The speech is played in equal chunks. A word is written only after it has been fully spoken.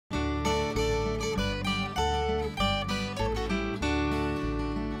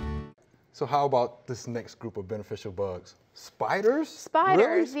So how about this next group of beneficial bugs? Spiders?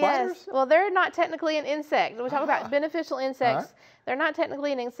 Spiders, really? Spiders? yes. Well, they're not technically an insect. We talk about beneficial insects. They're not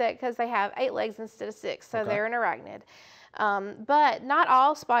technically an insect because they have 8 legs instead of 6, so they're an arachnid. But not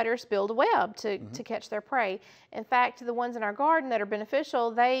all spiders build a web to catch their prey. In fact, the ones in our garden that are beneficial,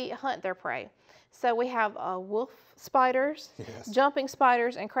 they hunt their prey. So we have wolf spiders, jumping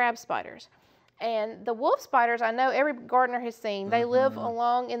spiders, and crab spiders. And the wolf spiders, I know every gardener has seen. They live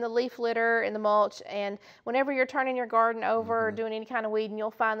along in the leaf litter, in the mulch, and whenever you're turning your garden over or doing any kind of weeding, you'll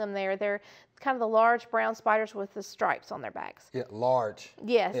find them there. They're kind of the large brown spiders with the stripes on their backs. Yeah, large.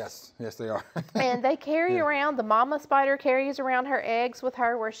 Yes. Yes, they are. And they carry around, the mama spider carries around her eggs with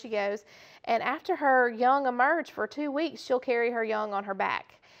her where she goes. And after her young emerge for 2 weeks, she'll carry her young on her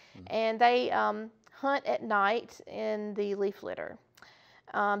back. And they hunt at night in the leaf litter.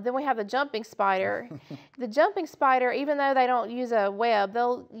 Then we have the jumping spider. The jumping spider, even though they don't use a web,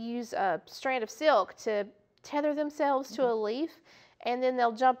 they'll use a strand of silk to tether themselves to a leaf, and then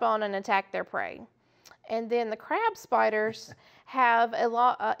they'll jump on and attack their prey. And then the crab spiders have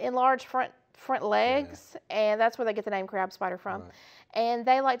enlarged front legs, and that's where they get the name crab spider from. And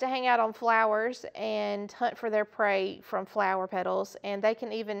they like to hang out on flowers and hunt for their prey from flower petals, and they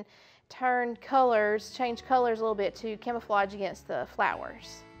can even change colors a little bit to camouflage against the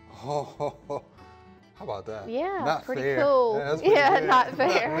flowers. Oh, how about that? Yeah, not pretty fair. cool. Yeah, not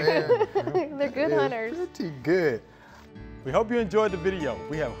fair. Not fair. They're good hunters. Pretty good. We hope you enjoyed the video.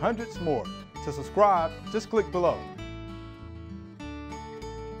 We have hundreds more. To subscribe, just click below.